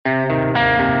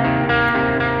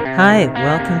Hi,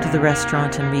 welcome to the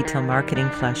Restaurant and Retail Marketing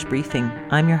Flash Briefing.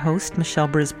 I'm your host, Michelle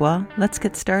Brisbois. Let's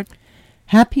get started.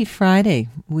 Happy Friday.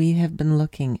 We have been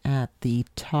looking at the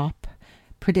top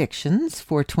predictions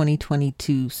for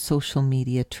 2022 social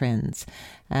media trends,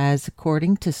 as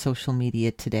according to Social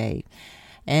Media Today.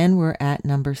 And we're at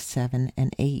number 7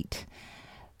 and 8.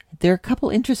 There are a couple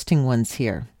interesting ones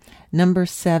here. Number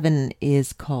 7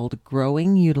 is called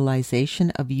Growing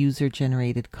Utilization of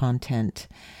User-Generated Content.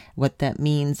 What that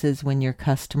means is when your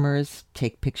customers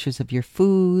take pictures of your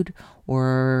food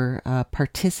or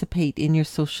participate in your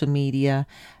social media,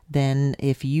 then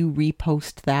if you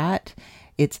repost that,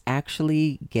 it's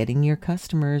actually getting your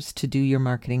customers to do your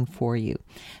marketing for you.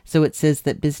 So it says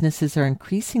that businesses are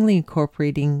increasingly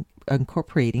incorporating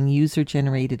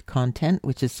user-generated content,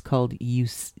 which is called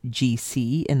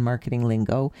UGC in marketing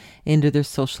lingo, into their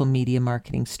social media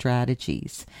marketing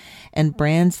strategies. And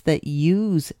brands that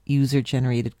use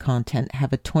user-generated content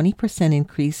have a 20%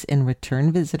 increase in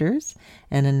return visitors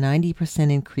and a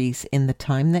 90% increase in the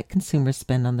time that consumers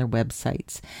spend on their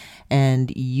websites. And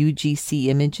UGC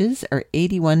images are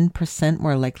 81%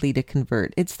 more likely to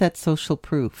convert. It's that social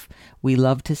proof. We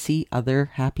love to see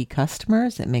other happy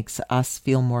customers. It makes us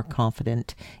feel more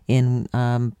confident in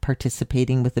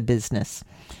participating with the business.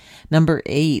 Number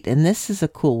 8, and this is a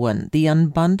cool one, the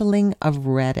unbundling of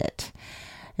Reddit.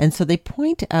 And so they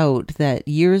point out that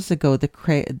years ago,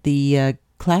 the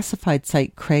classified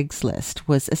site Craigslist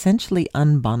was essentially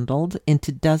unbundled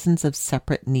into dozens of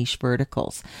separate niche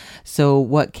verticals. So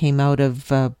what came out of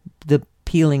the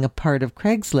peeling apart of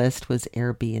Craigslist was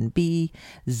Airbnb,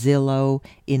 Zillow,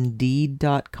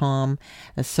 Indeed.com.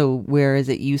 So whereas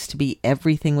it used to be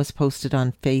everything was posted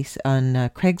on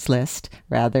Craigslist,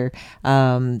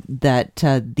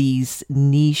 these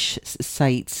niche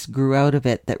sites grew out of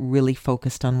it that really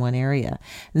focused on one area.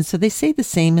 And so they say the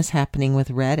same is happening with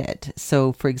Reddit.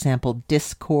 So for example,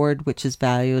 Discord, which is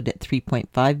valued at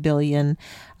 $3.5 billion,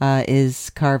 is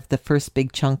carved the first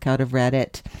big chunk out of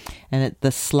Reddit. And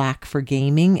the Slack for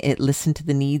gaming, it listened to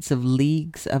the needs of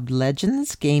Leagues of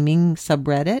Legends gaming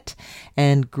subreddit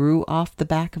and grew off the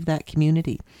back of that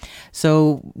community.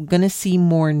 So going to see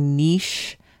more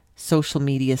niche social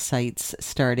media sites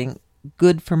starting.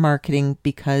 Good for marketing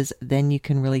because then you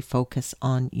can really focus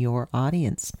on your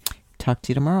audience. Talk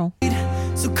to you tomorrow.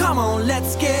 So come on,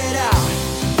 let's get out.